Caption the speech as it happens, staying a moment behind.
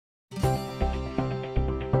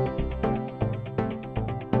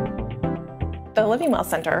The Living Well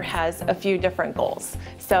Center has a few different goals.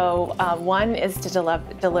 So one is to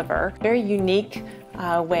deliver a very unique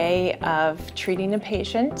way of treating a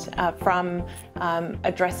patient from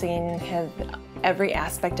addressing every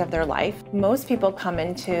aspect of their life. Most people come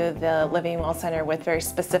into the Living Well Center with very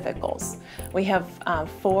specific goals. We have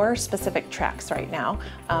 4 specific tracks right now.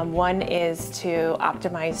 One is to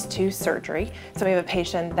optimize to surgery. So we have a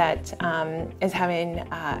patient that is having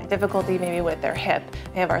difficulty maybe with their hip.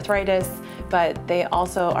 They have arthritis, but they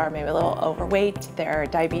also are maybe a little overweight. Their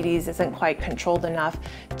diabetes isn't quite controlled enough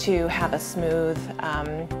to have a smooth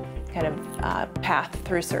path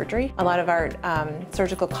through surgery. A lot of our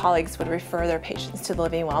surgical colleagues would refer their patients to the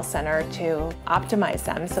Living Well Center to optimize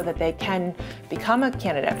them so that they can become a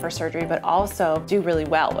candidate for surgery, but also do really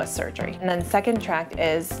well with surgery. And then the second track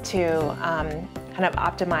is to kind of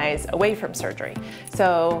optimize away from surgery.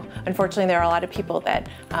 So unfortunately, there are a lot of people that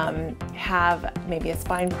have maybe a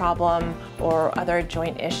spine problem or other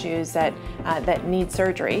joint issues that need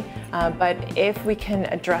surgery. But if we can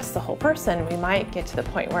address the whole person, we might get to the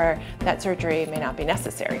point where that surgery may not be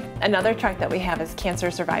necessary. Another track that we have is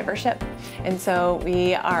cancer survivorship. And so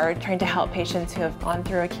we are trying to help patients who have gone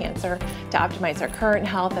through a cancer to optimize their current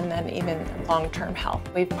health and then even long-term health.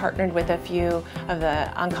 We've partnered with a few of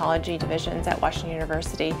the oncology divisions at Washington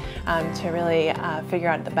University to really figure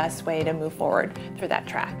out the best way to move forward through that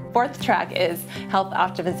track. Fourth track is health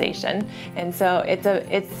optimization, and so it's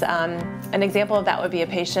an example of that would be a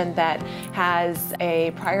patient that has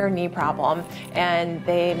a prior knee problem and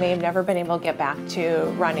they may have never been able to get back to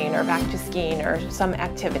running or back to skiing or some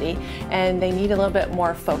activity, and they need a little bit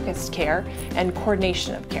more focused care and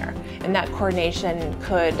coordination of care. And that coordination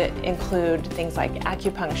could include things like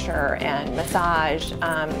acupuncture and massage,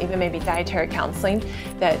 even maybe dietary counseling,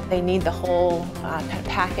 that they need the whole kind of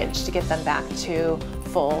package to get them back to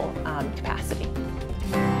full capacity.